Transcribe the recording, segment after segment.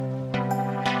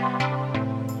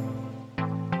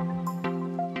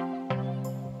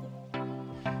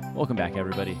Welcome back,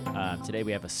 everybody. Today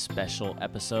we have a special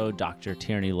episode. Dr.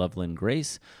 Tierney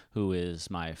Loveland-Grace, who is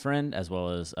my friend as well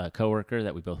as a coworker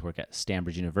that we both work at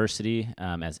Stanford University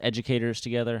as educators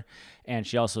together. And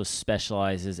she also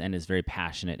specializes and is very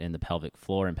passionate in the pelvic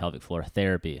floor and pelvic floor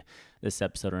therapy. This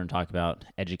episode, we're going to talk about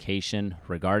education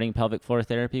regarding pelvic floor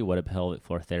therapy, what a pelvic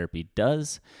floor therapy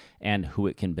does, and who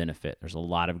it can benefit. There's a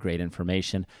lot of great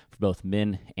information for both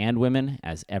men and women,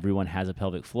 as everyone has a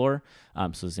pelvic floor. So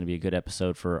this is going to be a good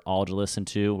episode for all to listen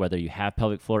to, whether you have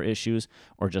pelvic floor issues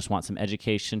or just want some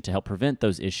education to help prevent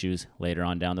those issues later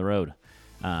on down the road.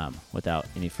 Without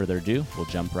any further ado, we'll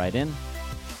jump right in.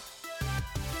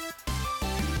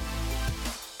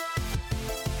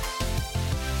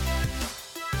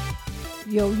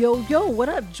 Yo, what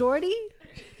up, Jordy?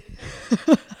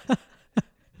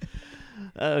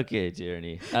 Okay,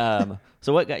 Tierney.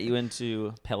 So what got you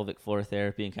into pelvic floor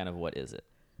therapy and kind of what is it?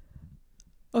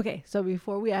 Okay, so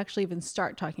before we actually even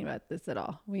start talking about this at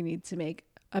all, we need to make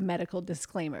a medical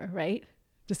disclaimer, right?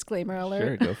 Disclaimer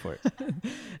alert. Sure, go for it.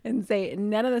 And say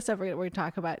none of the stuff we're going to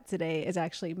talk about today is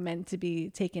actually meant to be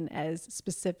taken as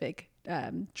specific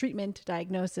treatment,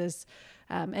 diagnosis,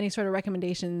 any sort of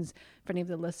recommendations for any of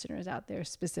the listeners out there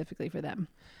specifically for them.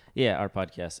 Yeah, our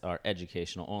podcasts are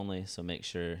educational only, so make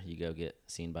sure you go get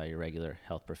seen by your regular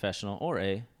health professional or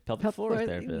a pelvic floor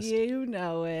therapist. You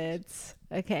know it.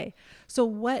 Okay, so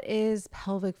what is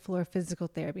pelvic floor physical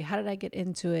therapy? How did I get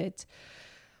into it?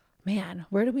 Man,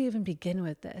 where do we even begin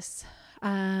with this?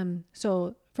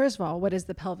 So first of all, what is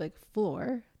the pelvic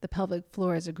floor? The pelvic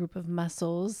floor is a group of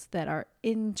muscles that are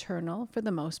internal for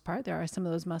the most part. There are some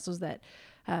of those muscles that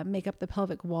make up the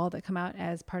pelvic wall that come out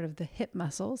as part of the hip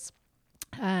muscles.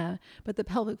 But the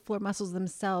pelvic floor muscles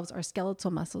themselves are skeletal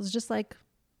muscles, just like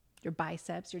your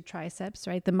biceps, your triceps,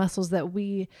 right? The muscles that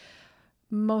we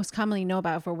most commonly know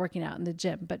about if we're working out in the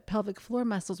gym. But pelvic floor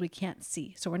muscles we can't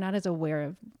see, so we're not as aware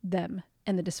of them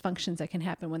and the dysfunctions that can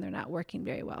happen when they're not working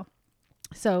very well.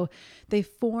 So they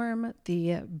form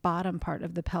the bottom part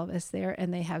of the pelvis there,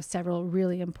 and they have several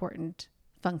really important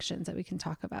functions that we can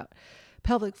talk about.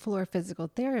 Pelvic floor physical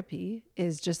therapy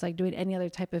is just like doing any other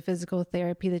type of physical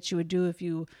therapy that you would do if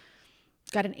you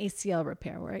got an ACL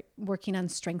repair, right? Working on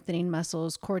strengthening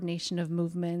muscles, coordination of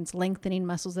movements, lengthening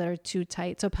muscles that are too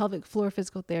tight. So pelvic floor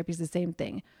physical therapy is the same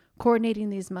thing. Coordinating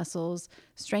these muscles,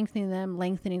 strengthening them,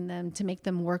 lengthening them to make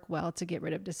them work well to get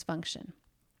rid of dysfunction.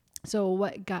 So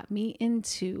what got me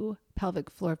into pelvic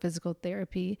floor physical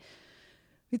therapy,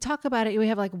 we talk about it. We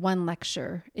have like one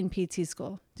lecture in PT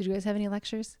school. Did you guys have any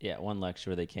lectures? Yeah, one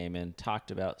lecture where they came in, talked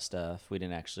about stuff. We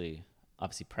didn't actually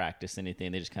obviously practice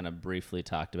anything. They just kind of briefly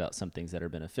talked about some things that are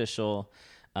beneficial,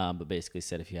 but basically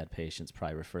said if you had patients,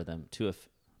 probably refer them to a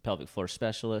pelvic floor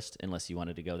specialist. Unless you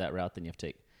wanted to go that route, then you have to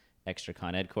take extra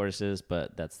con ed courses,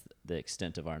 but that's the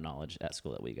extent of our knowledge at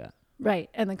school that we got. Right.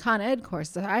 And the con ed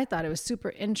course, I thought it was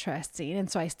super interesting. And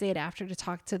so I stayed after to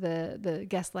talk to the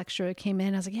guest lecturer who came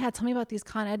in. I was like, yeah, tell me about these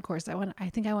con ed courses. I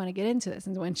think I want to get into this.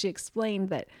 And when she explained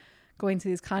that going to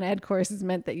these con ed courses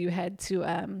meant that you had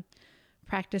to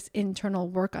practice internal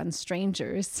work on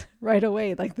strangers right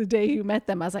away, like the day you met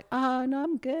them, I was like, oh, no,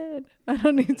 I'm good. I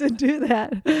don't need to do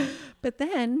that. But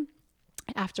then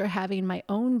after having my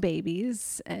own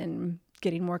babies and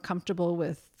getting more comfortable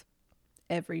with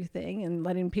everything and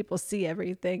letting people see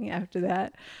everything after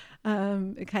that,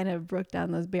 it kind of broke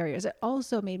down those barriers. It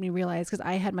also made me realize, because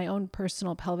I had my own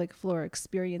personal pelvic floor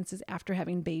experiences after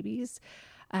having babies,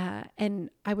 and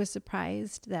I was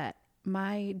surprised that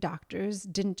my doctors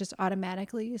didn't just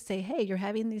automatically say, hey, you're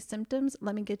having these symptoms,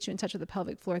 let me get you in touch with a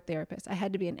pelvic floor therapist. I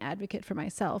had to be an advocate for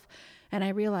myself, and I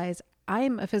realized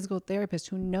I'm a physical therapist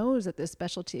who knows that this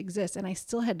specialty exists, and I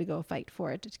still had to go fight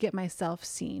for it to get myself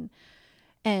seen.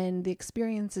 And the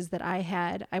experiences that I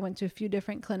had, I went to a few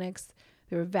different clinics.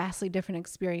 There were vastly different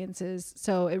experiences.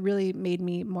 So it really made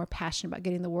me more passionate about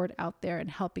getting the word out there and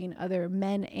helping other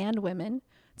men and women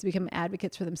to become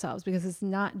advocates for themselves, because it's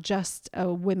not just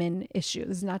a women issue.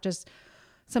 This is not just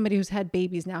somebody who's had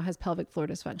babies now has pelvic floor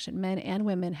dysfunction. Men and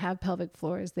women have pelvic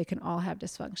floors. They can all have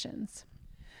dysfunctions.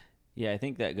 Yeah, I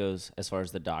think that goes as far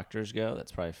as the doctors go.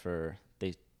 That's probably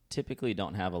they typically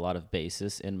don't have a lot of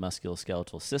basis in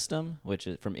musculoskeletal system, which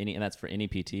is and that's for any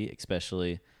PT,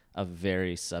 especially a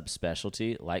very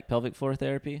subspecialty like pelvic floor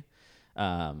therapy.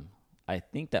 I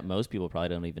think that most people probably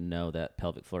don't even know that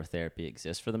pelvic floor therapy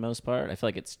exists for the most part. I feel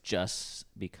like it's just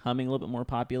becoming a little bit more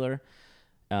popular.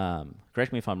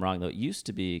 Correct me if I'm wrong, though. It used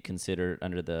to be considered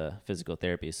under the Physical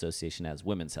Therapy Association as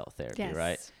women's health therapy, yes.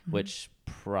 right? Mm-hmm. Which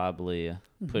probably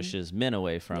pushes men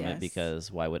away from yes. it,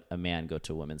 because why would a man go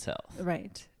to women's health?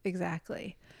 Right,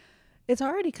 exactly. it's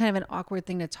already kind of an awkward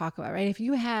thing to talk about, right? If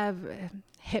you have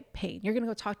hip pain, you're going to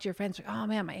go talk to your friends like, oh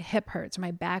man, my hip hurts or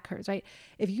my back hurts, right?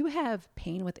 If you have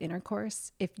pain with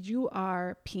intercourse, if you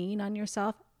are peeing on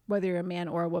yourself, whether you're a man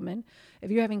or a woman,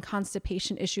 if you're having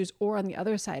constipation issues, or on the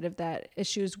other side of that,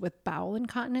 issues with bowel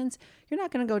incontinence, you're not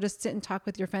going to go just sit and talk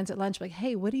with your friends at lunch like,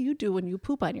 hey, what do you do when you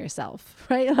poop on yourself,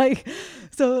 right? Like,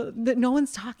 so that no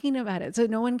one's talking about it. So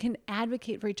no one can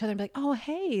advocate for each other and be like, oh,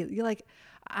 hey, you're like,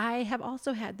 I have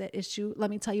also had that issue. Let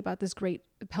me tell you about this great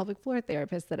pelvic floor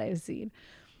therapist that I've seen.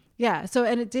 Yeah. So,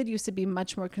 and it did used to be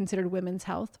much more considered women's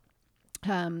health.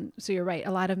 So you're right.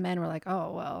 A lot of men were like,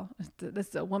 oh, well, this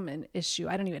is a woman issue.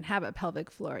 I don't even have a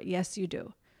pelvic floor. Yes, you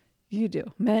do. You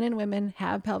do. Men and women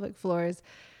have pelvic floors.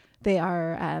 They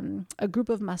are a group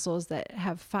of muscles that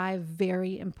have 5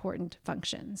 very important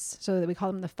functions. So that we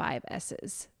call them the 5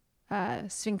 S's.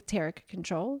 Sphincteric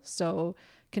control. So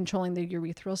controlling the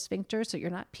urethral sphincter so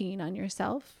you're not peeing on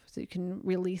yourself. So you can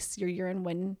release your urine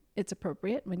when it's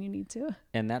appropriate, when you need to.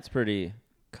 And that's pretty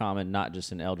common, not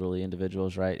just in elderly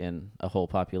individuals, right? In a whole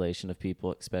population of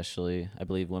people, especially, I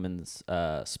believe women's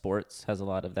sports has a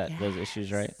lot of that, Yes. those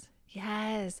issues, right?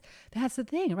 Yes, that's the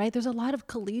thing, right? There's a lot of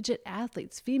collegiate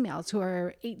athletes, females who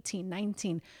are 18,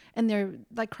 19, and they're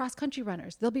like cross-country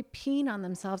runners. They'll be peeing on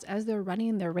themselves as they're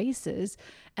running their races,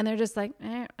 and they're just like,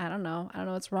 I don't know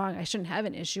what's wrong. I shouldn't have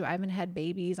an issue. I haven't had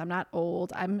babies. I'm not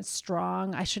old. I'm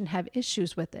strong. I shouldn't have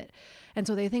issues with it. And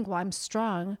so they think, well, I'm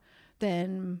strong,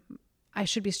 then I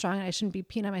should be strong and I shouldn't be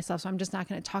peeing on myself. So I'm just not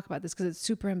going to talk about this because it's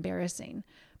super embarrassing.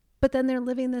 But then they're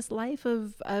living this life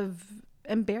of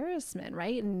embarrassment,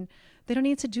 right? And they don't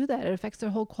need to do that. It affects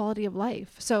their whole quality of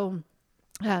life. So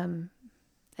that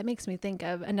makes me think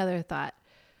of another thought.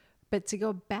 But to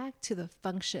go back to the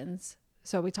functions,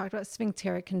 so we talked about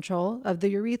sphincteric control of the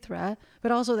urethra,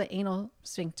 but also the anal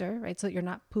sphincter, right? So that you're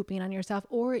not pooping on yourself,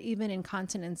 or even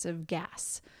incontinence of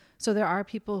gas. So there are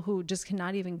people who just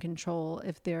cannot even control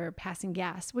if they're passing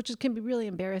gas, which can be really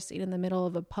embarrassing in the middle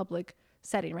of a public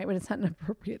setting, right? When it's not an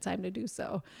appropriate time to do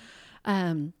so.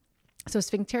 So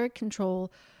sphincteric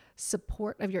control,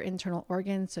 support of your internal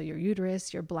organs, so your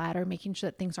uterus, your bladder, making sure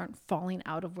that things aren't falling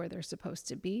out of where they're supposed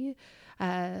to be.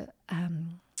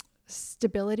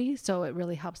 Stability, so it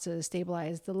really helps to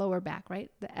stabilize the lower back, right?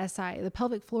 The SI, the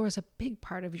pelvic floor is a big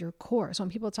part of your core. So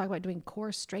when people talk about doing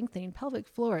core strengthening, pelvic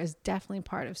floor is definitely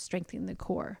part of strengthening the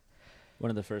core. One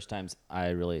of the first times I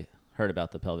really heard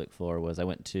about the pelvic floor was I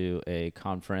went to a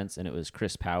conference, and it was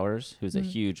Chris Powers, who's a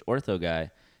huge ortho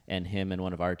guy, and him and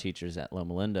one of our teachers at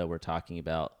Loma Linda were talking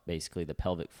about basically the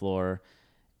pelvic floor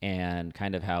and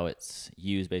kind of how it's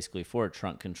used basically for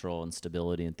trunk control and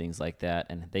stability and things like that.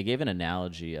 And they gave an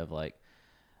analogy of like,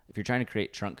 if you're trying to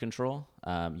create trunk control,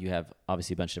 you have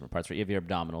obviously a bunch of different parts, right? You have your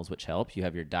abdominals, which help. You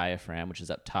have your diaphragm, which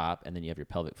is up top, and then you have your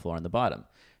pelvic floor on the bottom. And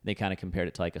they kind of compared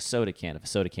it to like a soda can. If a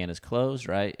soda can is closed,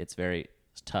 right, it's very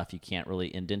tough. You can't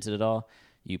really indent it at all.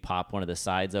 You pop one of the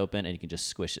sides open, and you can just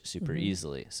squish it super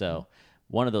easily. So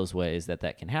one of those ways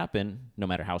that can happen, no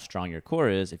matter how strong your core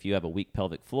is, if you have a weak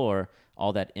pelvic floor,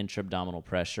 all that intra-abdominal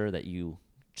pressure that you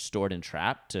stored and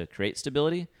trapped to create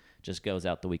stability just goes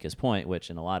out the weakest point, which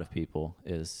in a lot of people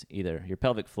is either your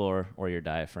pelvic floor or your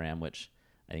diaphragm, which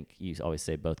I think you always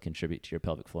say both contribute to your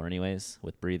pelvic floor anyways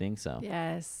with breathing. So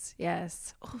Yes.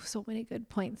 Oh, so many good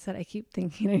points that I keep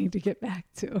thinking I need to get back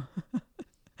to.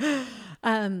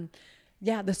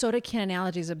 Yeah, the soda can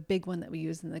analogy is a big one that we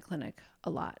use in the clinic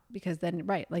a lot, because then,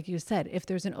 right, like you said, if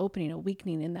there's an opening, a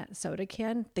weakening in that soda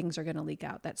can, things are going to leak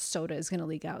out. That soda is going to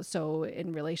leak out. So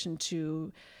in relation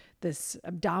to this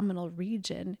abdominal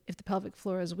region, if the pelvic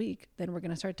floor is weak, then we're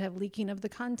going to start to have leaking of the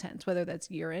contents, whether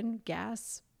that's urine,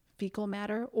 gas, fecal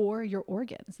matter, or your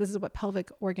organs. This is what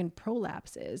pelvic organ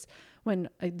prolapse is, when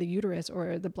the uterus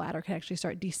or the bladder can actually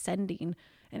start descending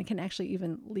and it can actually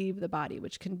even leave the body,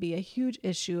 which can be a huge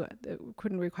issue that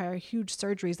could require huge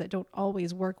surgeries that don't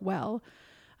always work well.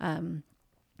 And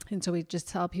so we just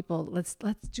tell people, let's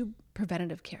do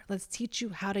preventative care. Let's teach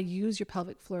you how to use your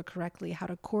pelvic floor correctly, how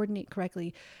to coordinate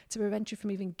correctly to prevent you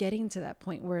from even getting to that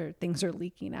point where things are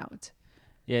leaking out.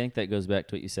 yeah, I think that goes back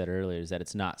to what you said earlier, is that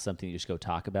it's not something you just go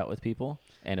talk about with people.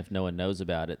 And if no one knows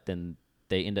about it, then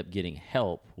they end up getting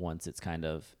help once it's kind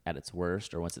of at its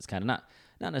worst, or once it's kind of not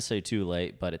necessarily too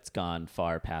late, but it's gone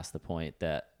far past the point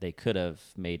that they could have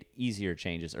made easier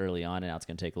changes early on, and now it's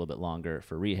going to take a little bit longer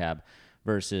for rehab.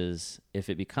 Versus if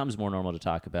it becomes more normal to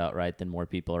talk about, right, then more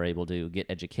people are able to get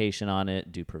education on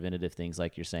it, do preventative things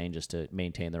like you're saying, just to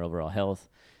maintain their overall health.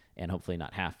 and hopefully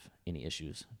not have any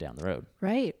issues down the road.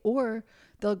 Right. Or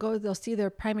they'll see their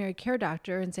primary care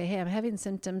doctor and say, hey, I'm having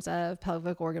symptoms of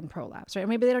pelvic organ prolapse, right? Or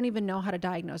maybe they don't even know how to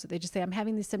diagnose it. They just say, I'm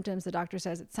having these symptoms. The doctor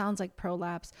says it sounds like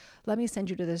prolapse. Let me send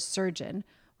you to this surgeon.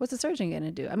 What's the surgeon going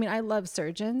to do? I mean, I love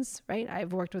surgeons, right?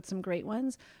 I've worked with some great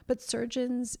ones, but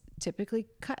surgeons typically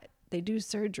cut. They do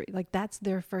surgery. Like that's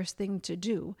their first thing to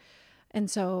do. And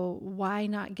so why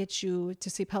not get you to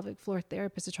see pelvic floor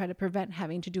therapist to try to prevent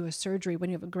having to do a surgery when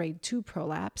you have a grade 2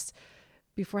 prolapse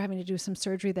before having to do some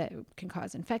surgery that can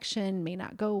cause infection, may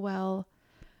not go well.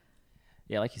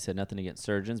 Yeah, like you said, nothing against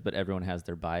surgeons, but everyone has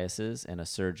their biases, and a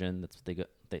surgeon,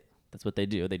 that's what they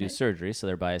do. They do surgery, so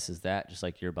their bias is that, just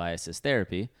like your bias is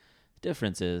therapy. The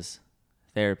difference is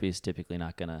therapy is typically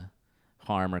not going to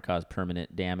harm or cause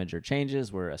permanent damage or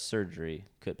changes, where a surgery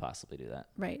could possibly do that.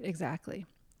 Right, exactly.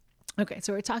 Okay,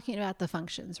 so we're talking about the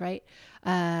functions, right?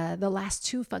 The last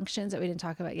 2 functions that we didn't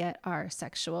talk about yet are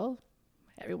sexual.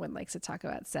 Everyone likes to talk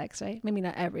about sex, right? Maybe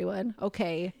not everyone.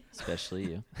 Okay. Especially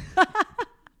you.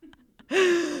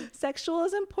 Sexual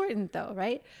is important though,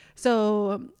 right?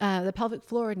 So the pelvic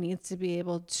floor needs to be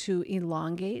able to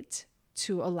elongate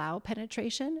to allow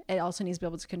penetration. It also needs to be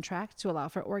able to contract to allow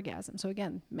for orgasm. So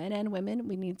again, men and women,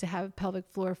 we need to have pelvic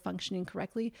floor functioning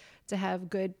correctly to have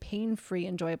good, pain-free,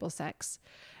 enjoyable sex.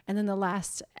 And then the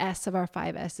last S of our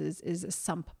 5 S's is a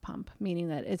sump pump, meaning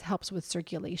that it helps with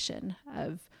circulation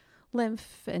of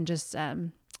lymph and just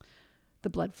the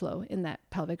blood flow in that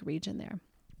pelvic region there.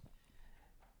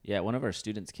 Yeah, one of our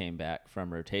students came back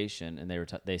from rotation, and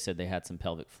they said they had some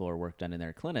pelvic floor work done in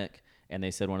their clinic, and they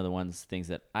said one of the things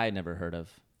that I had never heard of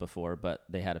before, but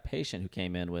they had a patient who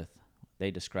came in with,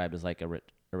 they described as like a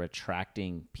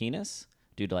retracting penis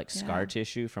due to like scar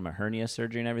tissue from a hernia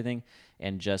surgery and everything,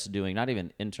 and just doing not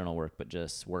even internal work, but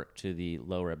just work to the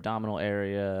lower abdominal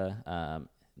area,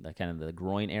 the kind of the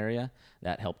groin area.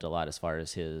 That helped a lot as far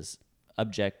as his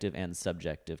objective and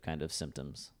subjective kind of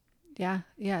symptoms.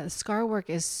 Yeah. Scar work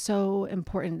is so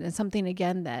important, and something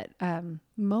again that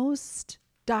most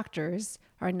doctors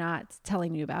are not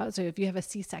telling you about. So if you have a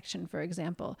C-section, for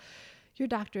example, your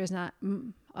doctor is not,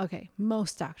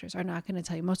 most doctors are not going to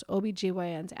tell you, most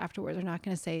OBGYNs afterwards are not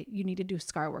going to say you need to do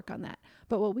scar work on that.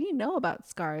 But what we know about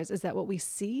scars is that what we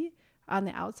see on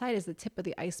the outside is the tip of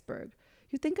the iceberg.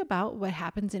 You think about what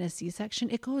happens in a C-section,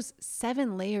 it goes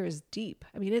 7 layers deep.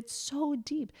 I mean, it's so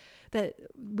deep that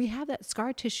we have that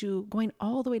scar tissue going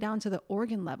all the way down to the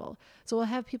organ level. So we'll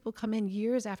have people come in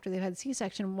years after they've had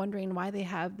C-section wondering why they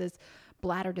have this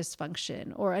bladder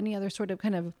dysfunction or any other sort of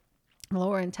kind of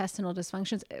lower intestinal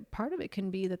dysfunctions. Part of it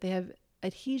can be that they have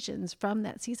adhesions from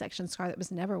that C-section scar that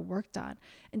was never worked on,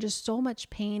 and just so much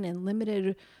pain and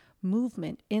limited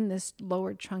movement in this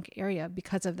lower trunk area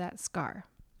because of that scar.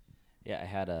 Yeah, I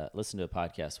had listened to a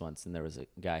podcast once, and there was a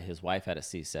guy, his wife had a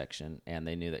C-section, and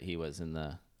they knew that he was in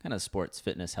the kind of sports,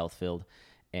 fitness, health field.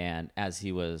 And as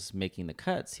he was making the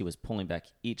cuts, he was pulling back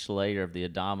each layer of the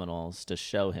abdominals to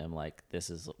show him, like, this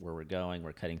is where we're going.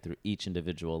 We're cutting through each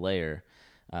individual layer.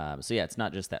 So yeah, it's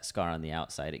not just that scar on the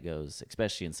outside. It goes,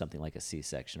 especially in something like a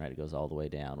C-section, right? It goes all the way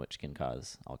down, which can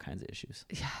cause all kinds of issues.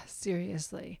 Yeah,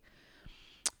 seriously.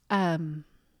 There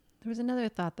was another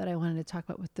thought that I wanted to talk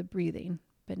about with the breathing,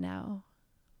 but now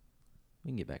we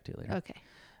can get back to it later. Okay.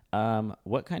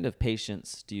 What kind of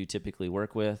patients do you typically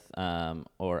work with?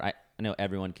 Or I know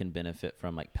everyone can benefit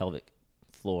from like pelvic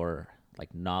floor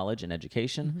like knowledge and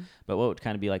education, but what would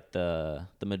kind of be like the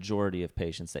majority of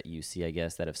patients that you see, I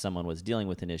guess, that if someone was dealing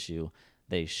with an issue,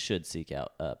 they should seek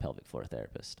out a pelvic floor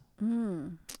therapist?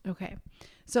 Okay.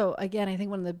 So again, I think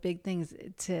one of the big things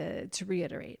to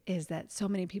reiterate is that so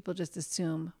many people just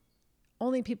assume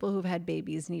only people who've had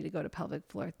babies need to go to pelvic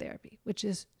floor therapy, which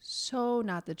is so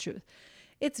not the truth.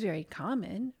 It's very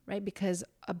common, right? Because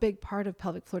a big part of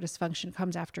pelvic floor dysfunction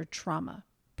comes after trauma.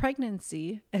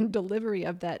 Pregnancy and delivery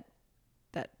of that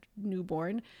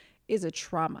newborn is a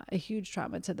trauma, a huge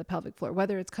trauma to the pelvic floor,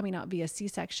 whether it's coming out via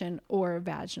C-section or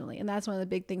vaginally. And that's one of the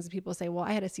big things that people say, well,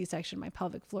 I had a C-section, my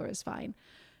pelvic floor is fine.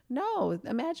 No,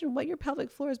 imagine what your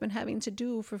pelvic floor has been having to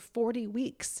do for 40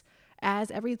 weeks.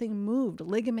 As everything moved,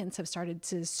 ligaments have started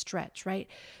to stretch, right?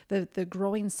 The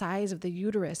growing size of the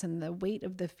uterus and the weight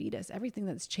of the fetus, everything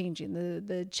that's changing,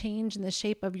 the change in the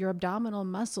shape of your abdominal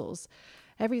muscles,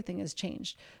 everything has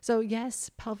changed. So yes,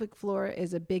 pelvic floor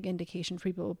is a big indication for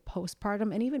people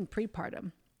postpartum and even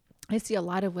prepartum. I see a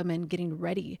lot of women getting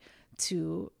ready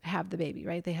to have the baby,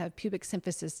 right? They have pubic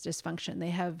symphysis dysfunction.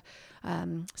 They have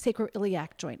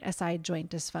sacroiliac joint, SI joint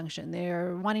dysfunction.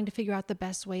 They're wanting to figure out the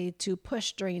best way to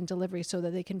push during delivery so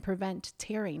that they can prevent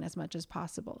tearing as much as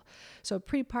possible. So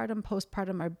prepartum,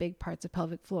 postpartum are big parts of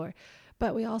pelvic floor.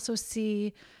 But we also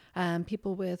see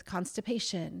people with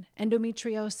constipation,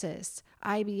 endometriosis,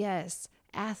 IBS,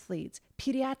 athletes,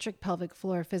 pediatric pelvic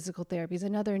floor physical therapy is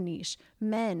another niche.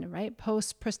 Men, right?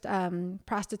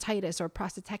 Prostatitis or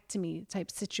prostatectomy type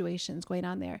situations going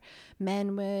on there.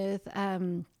 Men with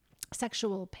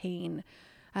sexual pain,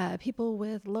 people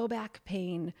with low back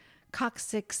pain,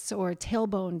 coccyx or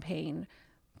tailbone pain,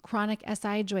 chronic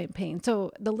SI joint pain.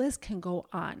 So the list can go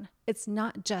on. It's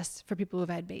not just for people who've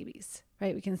had babies,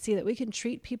 right? We can see that we can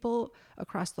treat people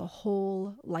across the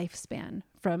whole lifespan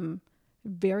from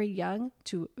very young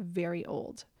to very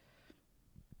old.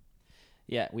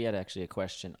 Yeah, we had actually a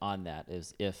question on that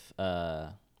is if,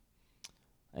 I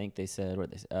think they said,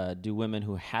 do women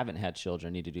who haven't had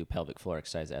children need to do pelvic floor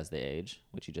exercise as they age,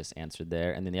 which you just answered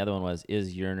there. And then the other one was,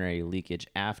 is urinary leakage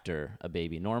after a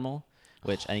baby normal?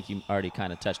 Which I think you already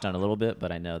kind of touched on a little bit,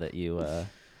 but I know that you want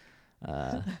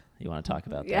to talk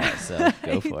about that, so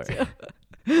go for it.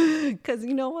 Because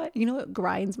you know what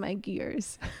grinds my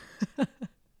gears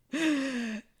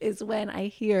is when I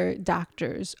hear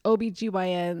doctors,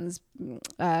 OBGYNs,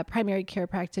 primary care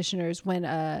practitioners, when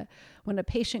a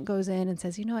patient goes in and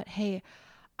says, you know what, hey,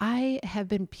 I have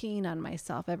been peeing on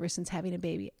myself ever since having a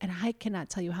baby. And I cannot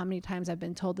tell you how many times I've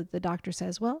been told that the doctor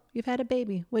says, well, you've had a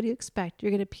baby. What do you expect? You're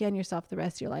going to pee on yourself the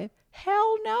rest of your life?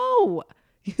 Hell no.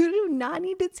 You do not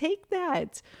need to take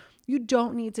that. You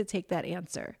don't need to take that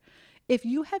answer. If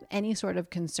you have any sort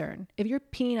of concern, if you're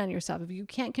peeing on yourself, if you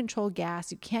can't control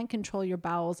gas, you can't control your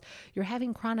bowels, you're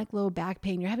having chronic low back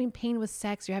pain, you're having pain with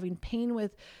sex, you're having pain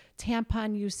with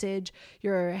tampon usage,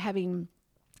 you're having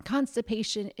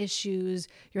constipation issues,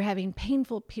 you're having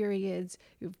painful periods,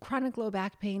 you have chronic low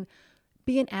back pain,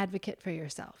 be an advocate for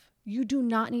yourself. You do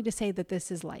not need to say that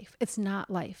this is life. It's not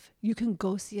life. You can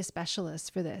go see a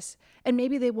specialist for this. And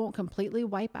maybe they won't completely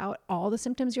wipe out all the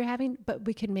symptoms you're having, but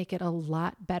we can make it a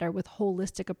lot better with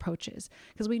holistic approaches.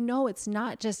 Because we know it's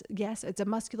not just, yes, it's a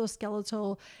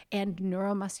musculoskeletal and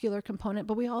neuromuscular component,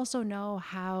 but we also know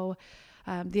how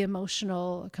the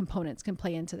emotional components can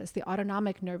play into this, the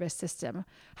autonomic nervous system,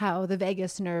 how the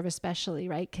vagus nerve especially,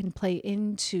 right, can play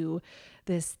into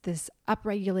this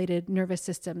upregulated nervous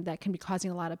system that can be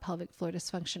causing a lot of pelvic floor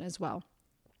dysfunction as well.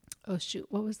 Oh shoot,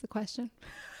 what was the question?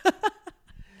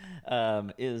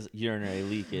 Is urinary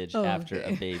leakage after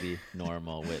a baby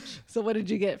normal? So what did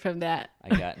you get from that?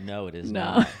 I got no, it is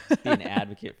not. Be an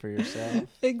advocate for yourself.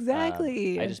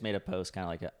 Exactly. I just made a post kind of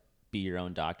like a be your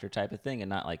own doctor type of thing, and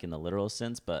not like in the literal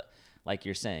sense, but like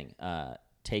you're saying,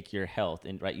 take your health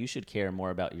and right. You should care more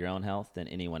about your own health than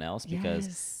anyone else,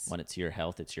 because when it's your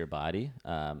health, it's your body.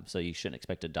 So you shouldn't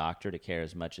expect a doctor to care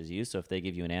as much as you. So if they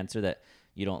give you an answer that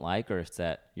you don't like, or if it's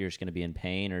that you're just going to be in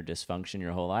pain or dysfunction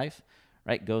your whole life,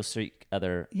 right, go seek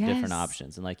other different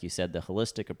options. And like you said, the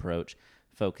holistic approach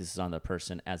focuses on the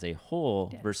person as a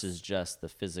whole versus just the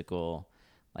physical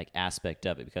like aspect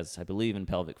of it, because I believe in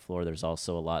pelvic floor there's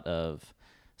also a lot of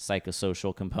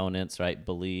psychosocial components, right?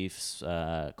 Beliefs,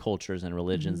 cultures, and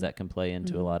religions that can play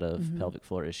into a lot of pelvic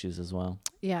floor issues as well.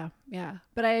 Yeah.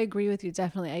 But I agree with you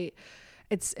definitely.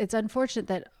 It's unfortunate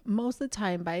that most of the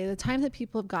time, by the time that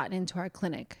people have gotten into our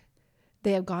clinic,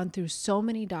 they have gone through so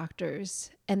many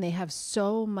doctors and they have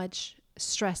so much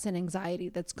stress and anxiety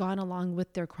that's gone along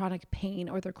with their chronic pain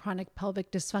or their chronic pelvic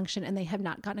dysfunction, and they have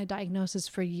not gotten a diagnosis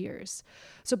for years.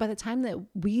 So by the time that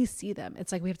we see them,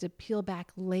 it's like we have to peel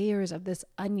back layers of this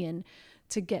onion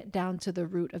to get down to the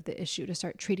root of the issue to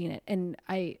start treating it. And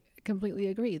I completely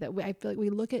agree that I feel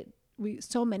like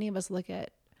so many of us look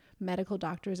at medical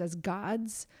doctors as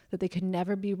gods, that they could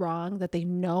never be wrong, that they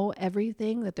know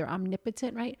everything, that they're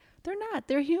omnipotent, right? They're not.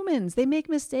 They're humans. They make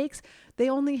mistakes. They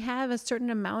only have a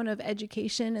certain amount of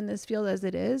education in this field as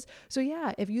it is. So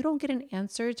yeah, if you don't get an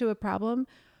answer to a problem,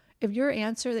 if your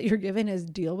answer that you're given is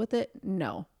deal with it,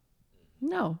 no,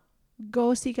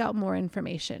 go seek out more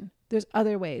information. There's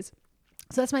other ways.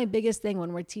 So that's my biggest thing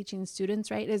when we're teaching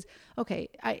students, right? Is, okay,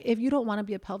 if you don't want to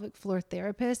be a pelvic floor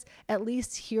therapist, at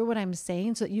least hear what I'm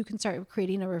saying so that you can start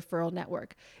creating a referral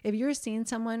network. If you're seeing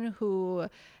someone who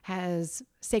has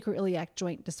sacroiliac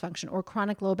joint dysfunction or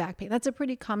chronic low back pain, that's a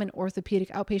pretty common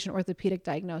outpatient orthopedic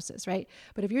diagnosis, right?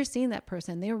 But if you're seeing that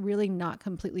person, they're really not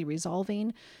completely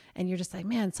resolving, and you're just like,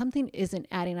 man, something isn't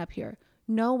adding up here.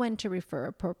 Know when to refer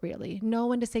appropriately. Know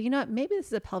when to say, you know what, maybe this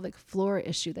is a pelvic floor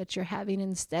issue that you're having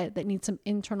instead that needs some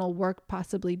internal work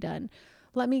possibly done.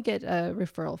 Let me get a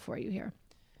referral for you here.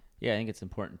 Yeah, I think it's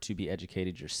important to be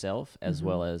educated yourself as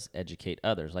well as educate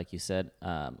others. Like you said,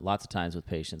 lots of times with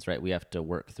patients, right, we have to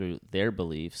work through their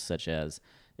beliefs, such as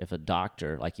if a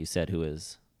doctor, like you said, who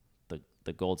is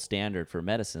the gold standard for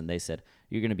medicine, they said,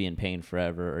 you're going to be in pain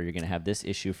forever, or you're going to have this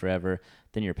issue forever.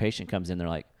 Then your patient comes in, they're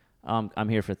like, I'm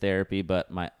here for therapy,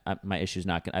 but my issue's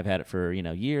not gonna, I've had it for,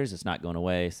 years. It's not going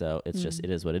away. So it's just, it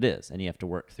is what it is. And you have to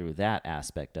work through that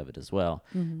aspect of it as well,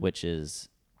 which is,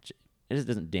 it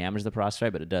doesn't damage the process,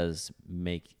 right? But it does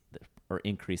make or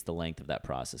increase the length of that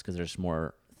process because there's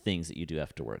more things that you do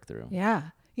have to work through. Yeah.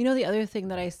 The other thing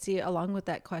that I see along with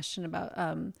that question about,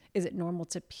 is it normal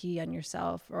to pee on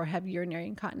yourself or have urinary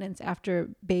incontinence after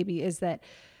baby is that,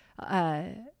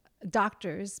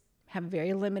 doctors have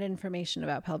very limited information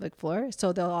about pelvic floor.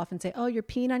 So they'll often say, oh, you're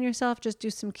peeing on yourself. Just do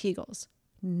some Kegels.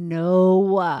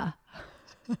 No,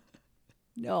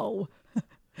 no,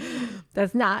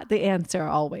 that's not the answer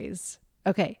always.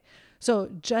 Okay. So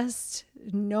just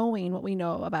knowing what we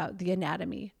know about the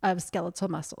anatomy of skeletal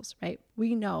muscles, right?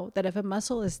 We know that if a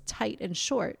muscle is tight and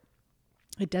short,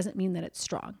 it doesn't mean that it's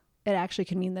strong. It actually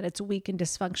can mean that it's weak and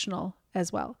dysfunctional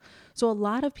as well. So a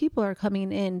lot of people are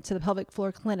coming into the pelvic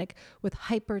floor clinic with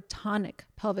hypertonic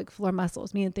pelvic floor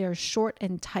muscles, meaning they are short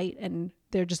and tight and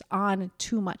they're just on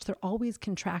too much. They're always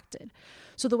contracted.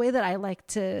 So the way that I like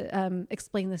to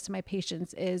explain this to my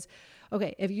patients is,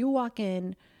 okay, if you walk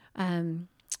in,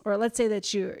 or let's say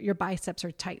that your biceps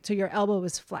are tight, so your elbow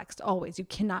is flexed always. You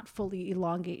cannot fully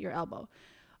elongate your elbow.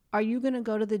 Are you going to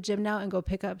go to the gym now and go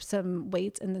pick up some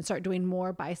weights and then start doing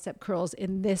more bicep curls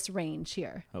in this range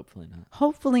here? Hopefully not.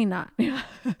 Hopefully not.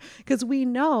 Because we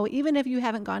know, even if you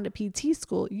haven't gone to PT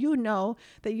school, you know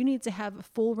that you need to have a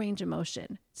full range of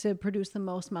motion to produce the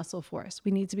most muscle force.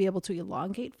 We need to be able to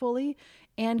elongate fully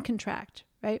and contract,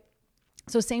 right?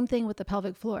 So same thing with the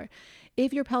pelvic floor.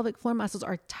 If your pelvic floor muscles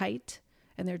are tight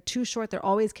and they're too short, they're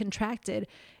always contracted.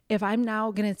 If I'm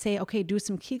now going to say, okay, do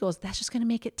some Kegels, that's just going to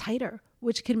make it tighter,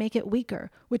 which can make it weaker,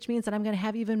 which means that I'm going to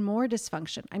have even more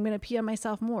dysfunction. I'm going to pee on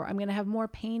myself more. I'm going to have more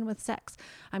pain with sex.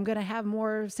 I'm going to have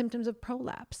more symptoms of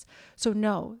prolapse. So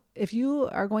no, if you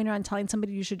are going around telling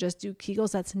somebody you should just do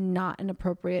Kegels, that's not an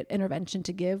appropriate intervention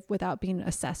to give without being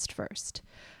assessed first.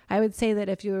 I would say that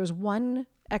if there was one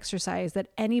exercise that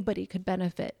anybody could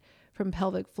benefit from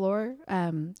pelvic floor,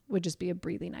 would just be a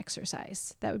breathing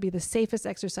exercise. That would be the safest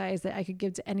exercise that I could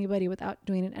give to anybody without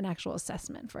doing an actual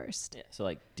assessment first. Yeah, so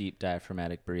like deep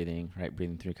diaphragmatic breathing, right?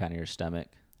 Breathing through kind of your stomach.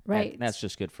 Right. And that's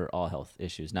just good for all health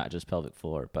issues, not just pelvic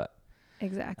floor, but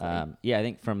exactly. Yeah, I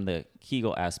think from the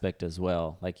Kegel aspect as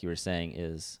well, like you were saying,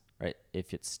 is right.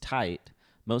 If it's tight,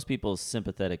 most people's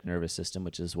sympathetic nervous system,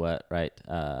 which is what, right,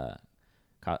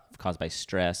 caused by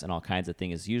stress and all kinds of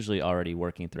things, is usually already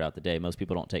working throughout the day. Most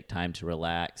people don't take time to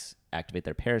relax, activate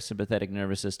their parasympathetic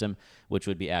nervous system, which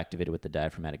would be activated with the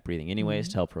diaphragmatic breathing anyways,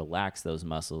 to help relax those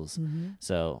muscles.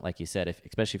 So like you said,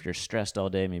 especially if you're stressed all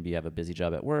day, maybe you have a busy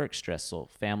job at work,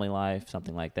 stressful family life,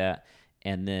 something like that,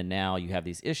 and then now you have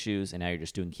these issues and now you're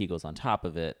just doing Kegels on top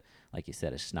of it, like you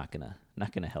said, it's just not gonna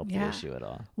help the issue at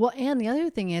all. Well, and the other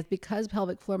thing is, because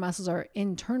pelvic floor muscles are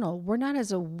internal, we're not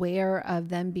as aware of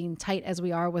them being tight as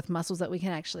we are with muscles that we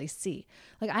can actually see.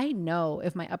 Like I know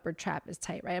if my upper trap is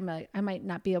tight, right? I might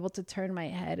not be able to turn my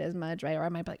head as much, right? Or I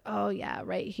might be like, oh yeah,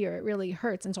 right here, it really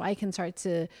hurts. And so I can start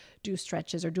to do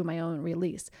stretches or do my own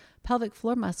release. Pelvic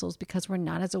floor muscles, because we're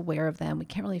not as aware of them, we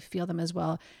can't really feel them as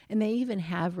well. And they even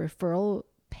have referral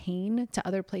pain to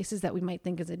other places that we might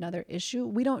think is another issue.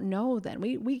 We don't know then.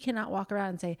 We cannot walk around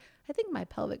and say, I think my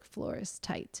pelvic floor is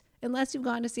tight. Unless you've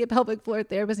gone to see a pelvic floor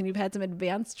therapist and you've had some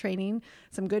advanced training,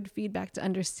 some good feedback to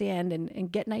understand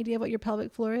and get an idea of what your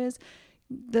pelvic floor is,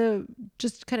 the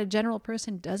just kind of general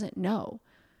person doesn't know.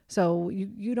 So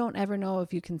you don't ever know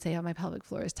if you can say, oh, my pelvic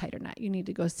floor is tight or not. You need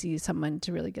to go see someone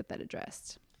to really get that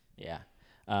addressed. Yeah.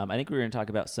 I think we were going to talk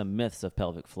about some myths of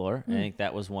pelvic floor. I think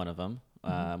that was one of them,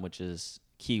 which is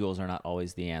Kegels are not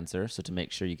always the answer. So to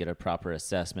make sure you get a proper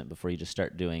assessment before you just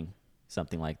start doing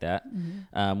something like that.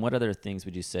 What other things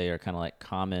would you say are kind of like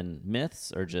common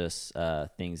myths or just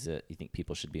things that you think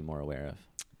people should be more aware of?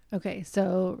 Okay.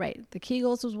 So, right. The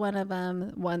Kegels was one of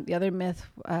them. The other myth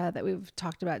that we've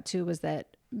talked about too was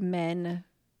that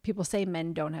people say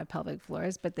men don't have pelvic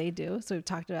floors, but they do. So we've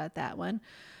talked about that one.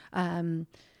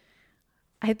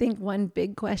 I think one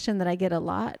big question that I get a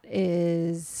lot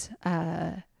is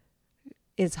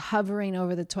hovering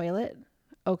over the toilet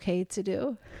okay to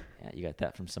do? Yeah, you got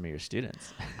that from some of your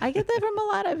students. I get that from a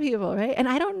lot of people, right? And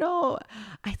I don't know.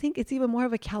 I think it's even more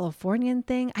of a Californian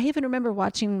thing. I even remember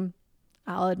watching,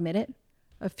 I'll admit it,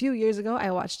 a few years ago, I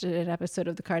watched an episode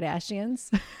of The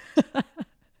Kardashians.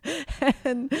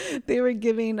 And they were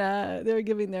giving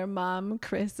their mom,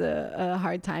 Chris, a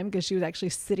hard time because she was actually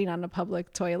sitting on a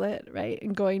public toilet, right?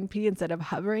 And going pee instead of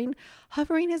hovering.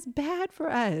 Hovering is bad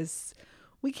for us.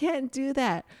 We can't do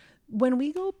that. When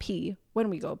we go pee, when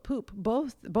we go poop,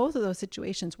 both of those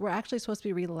situations, we're actually supposed to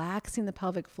be relaxing the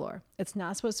pelvic floor. It's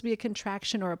not supposed to be a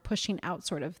contraction or a pushing out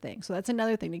sort of thing. So that's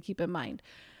another thing to keep in mind.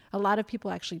 A lot of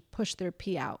people actually push their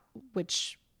pee out,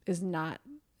 which is not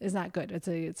good.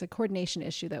 It's a coordination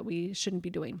issue that we shouldn't be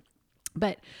doing.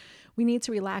 But we need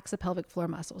to relax the pelvic floor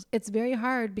muscles. It's very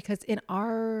hard because in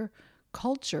our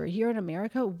culture here in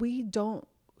America, we don't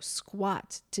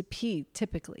squat to pee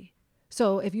typically.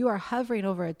 So if you are hovering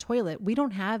over a toilet, we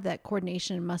don't have that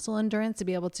coordination and muscle endurance to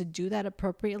be able to do that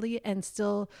appropriately and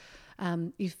still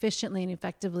efficiently and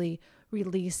effectively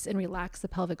release and relax the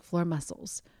pelvic floor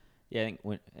muscles. Yeah, I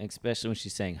think especially when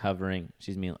she's saying hovering,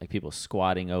 she's meaning like people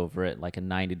squatting over it, like a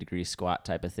 90-degree squat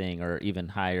type of thing, or even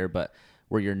higher, but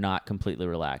where you're not completely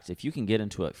relaxed. If you can get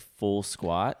into a full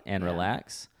squat and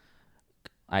relax,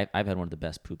 I've had one of the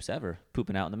best poops ever,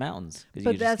 pooping out in the mountains.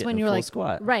 But that's when you're like,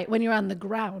 squat. Right, when you're on the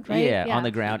ground, right? Yeah, on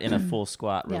the ground in a full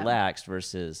squat, Yeah. relaxed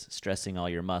versus stressing all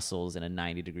your muscles in a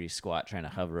 90-degree squat trying to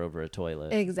hover over a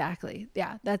toilet. Exactly.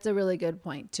 Yeah, that's a really good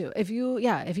point too. If you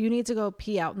need to go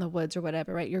pee out in the woods or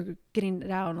whatever, right, you're getting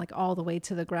down like all the way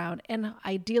to the ground. And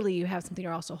ideally you have something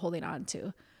you're also holding on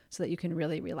to so that you can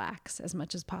really relax as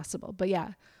much as possible. But yeah,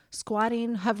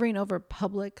 squatting, hovering over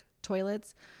public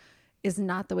toilets is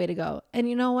not the way to go. And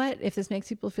you know what? If this makes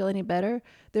people feel any better,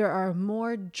 there are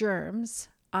more germs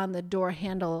on the door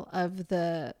handle of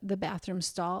the bathroom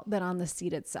stall than on the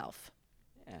seat itself.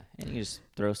 Yeah, and you just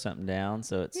throw something down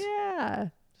so it's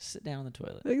just sit down on the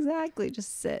toilet. Exactly.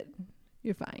 Just sit.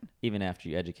 You're fine. Even after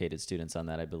you educated students on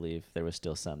that, I believe there was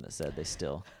still some that said they're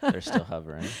still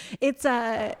hovering. It's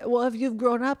well, if you've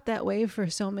grown up that way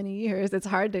for so many years, it's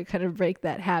hard to kind of break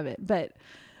that habit, but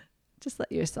just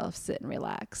let yourself sit and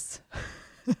relax.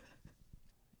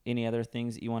 Any other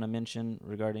things that you want to mention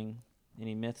regarding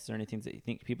any myths or anything that you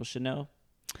think people should know?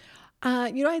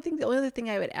 I think the only other thing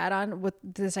I would add on with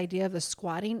this idea of the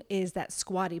squatting is that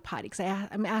squatty potty. Because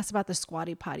I'm asked about the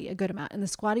squatty potty a good amount. And the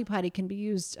squatty potty can be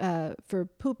used for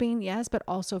pooping, yes, but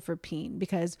also for peeing.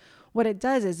 Because what it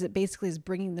does is it basically is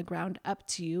bringing the ground up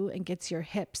to you and gets your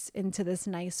hips into this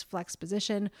nice flex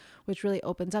position, which really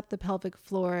opens up the pelvic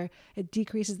floor. It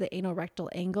decreases the anorectal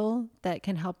angle that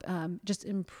can help just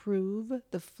improve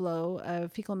the flow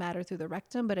of fecal matter through the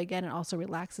rectum. But again, it also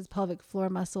relaxes pelvic floor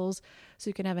muscles. So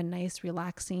you can have a nice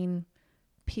relaxing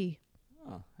pee.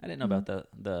 Oh, I didn't know about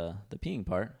the peeing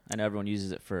part. I know everyone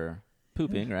uses it for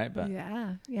pooping, right? But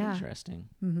yeah. Interesting.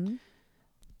 Mm-hmm.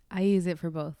 I use it for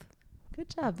both. Good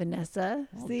job, Vanessa.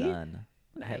 Well See? done.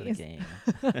 Nice. Ahead of the game.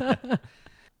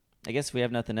 I guess we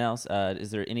have nothing else.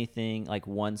 Is there anything, like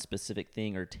one specific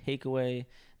thing or takeaway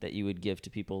that you would give to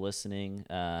people listening?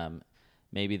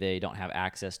 Maybe they don't have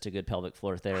access to good pelvic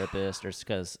floor therapists, or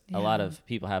because a lot of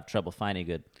people have trouble finding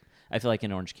good. I feel like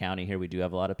in Orange County here, we do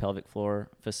have a lot of pelvic floor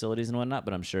facilities and whatnot,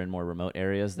 but I'm sure in more remote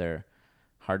areas, they're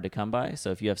hard to come by.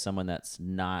 So if you have someone that's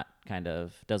not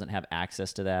doesn't have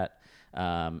access to that,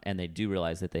 and they do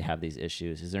realize that they have these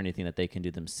issues, is there anything that they can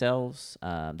do themselves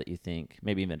that you think,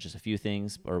 maybe even just a few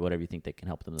things or whatever you think that can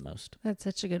help them the most? That's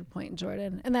such a good point,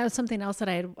 Jordan. And that was something else that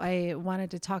I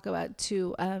wanted to talk about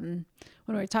too, when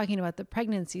we were talking about the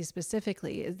pregnancy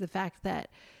specifically, is the fact that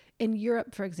in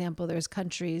Europe, for example, there's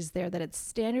countries there that it's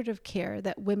standard of care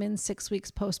that women 6 weeks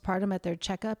postpartum at their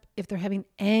checkup, if they're having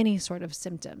any sort of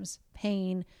symptoms,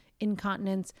 pain,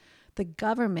 incontinence, the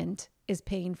government is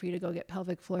paying for you to go get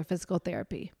pelvic floor physical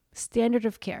therapy. Standard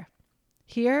of care.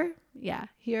 Here,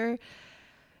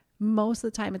 most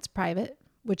of the time it's private,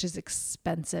 which is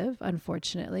expensive,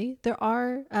 unfortunately. There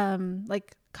are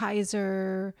like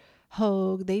Kaiser,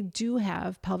 Hoag, they do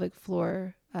have pelvic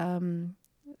floor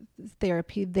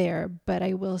therapy there, but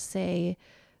I will say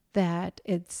that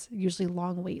it's usually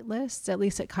long wait lists. At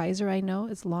least at Kaiser, I know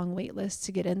it's long wait lists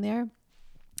to get in there.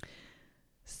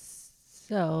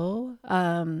 So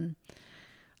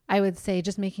I would say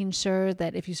just making sure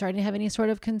that if you're starting to have any sort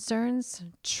of concerns,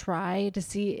 try to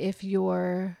see if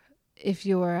your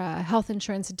health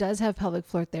insurance does have pelvic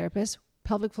floor therapists.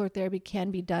 Pelvic floor therapy can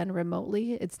be done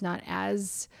remotely. It's not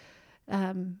as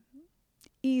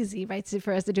easy, right,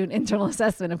 for us to do an internal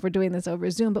assessment if we're doing this over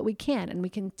Zoom, but we can, and we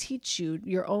can teach you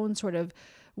your own sort of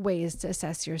ways to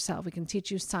assess yourself. We can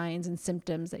teach you signs and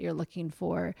symptoms that you're looking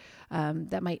for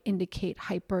that might indicate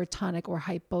hypertonic or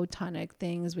hypotonic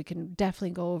things. We can definitely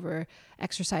go over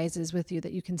exercises with you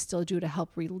that you can still do to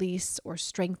help release or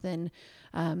strengthen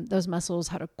those muscles,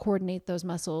 how to coordinate those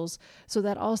muscles. So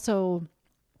that also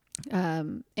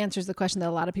answers the question that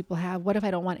a lot of people have. What if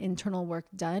I don't want internal work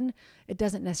done? It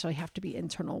doesn't necessarily have to be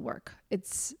internal work.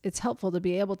 It's helpful to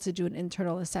be able to do an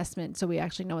internal assessment so we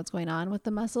actually know what's going on with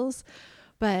the muscles.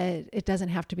 but it doesn't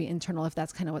have to be internal if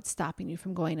that's kind of what's stopping you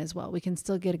from going as well. We can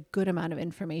still get a good amount of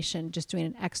information just doing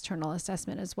an external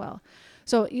assessment as well.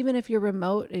 So even if you're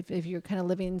remote, if you're kind of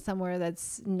living somewhere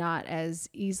that's not as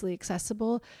easily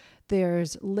accessible,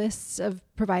 there's lists of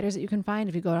providers that you can find.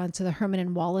 If you go onto the Herman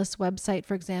and Wallace website,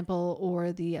 for example,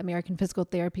 or the American Physical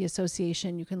Therapy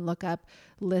Association, you can look up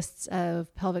lists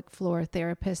of pelvic floor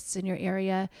therapists in your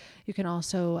area. You can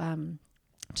also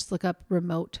just look up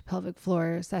remote pelvic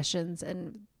floor sessions,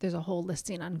 and there's a whole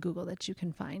listing on Google that you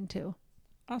can find too.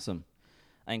 Awesome.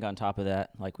 I think on top of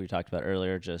that, like we talked about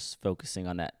earlier, just focusing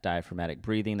on that diaphragmatic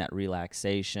breathing, that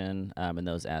relaxation, and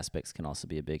those aspects can also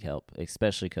be a big help,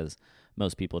 especially because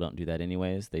most people don't do that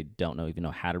anyways. They don't even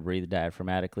know how to breathe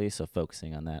diaphragmatically, so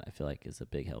focusing on that, I feel like, is a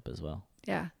big help as well.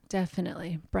 Yeah,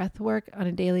 definitely. Breath work on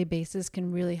a daily basis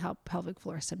can really help pelvic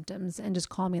floor symptoms and just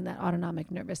calming that autonomic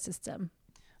nervous system.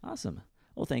 Awesome.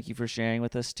 Well, thank you for sharing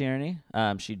with us, Tierney.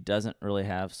 She doesn't really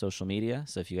have social media,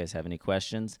 so if you guys have any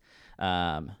questions,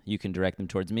 you can direct them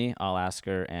towards me. I'll ask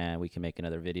her, and we can make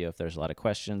another video if there's a lot of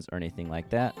questions or anything like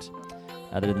that.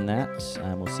 Other than that,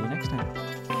 we'll see you next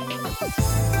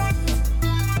time.